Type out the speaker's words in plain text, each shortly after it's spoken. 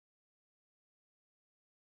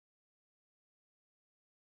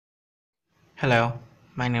Hello,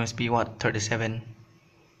 my name is BWatt37.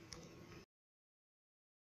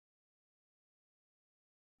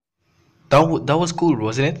 That was cool,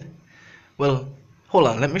 wasn't it? Well, hold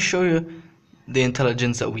on, let me show you the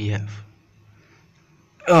intelligence that we have.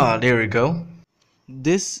 Ah, there we go.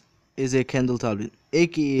 This is a Kindle tablet,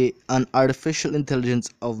 aka an artificial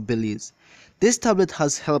intelligence of Belize. This tablet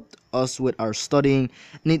has helped us with our studying,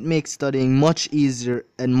 and it makes studying much easier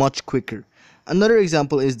and much quicker. Another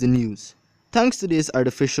example is the news. Thanks to this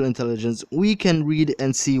artificial intelligence, we can read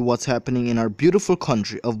and see what's happening in our beautiful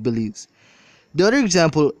country of Belize. The other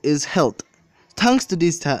example is health. Thanks to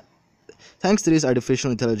this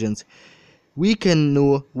artificial intelligence, we can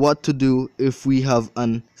know what to do if we have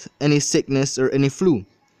any sickness or any flu.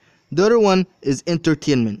 The other one is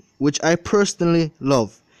entertainment, which I personally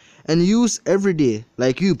love and use every day,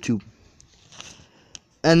 like YouTube.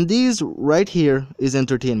 And these right here is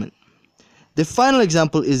entertainment. The final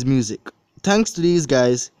example is music. Thanks to these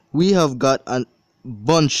guys, we have got a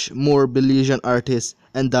bunch more Belizean artists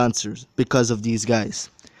and dancers because of these guys.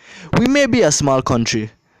 We may be a small country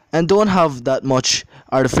and don't have that much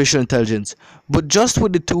artificial intelligence, but just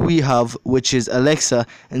with the two we have, which is Alexa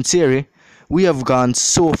and Siri, we have gone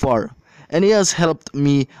so far, and it has helped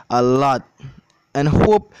me a lot. And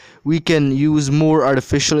hope we can use more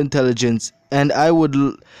artificial intelligence. And I would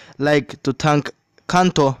like to thank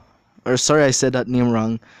Kanto, or sorry I said that name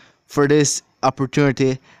wrong, for this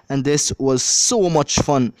opportunity, and this was so much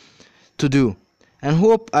fun to do, and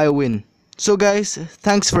hope I win. So guys,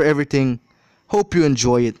 thanks for everything. Hope you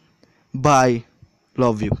enjoy it. Bye.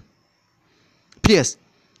 Love you. P.S.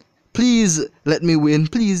 Please let me win,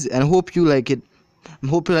 please, and hope you like it.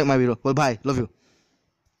 Hope you like my video. Well, bye. Love you.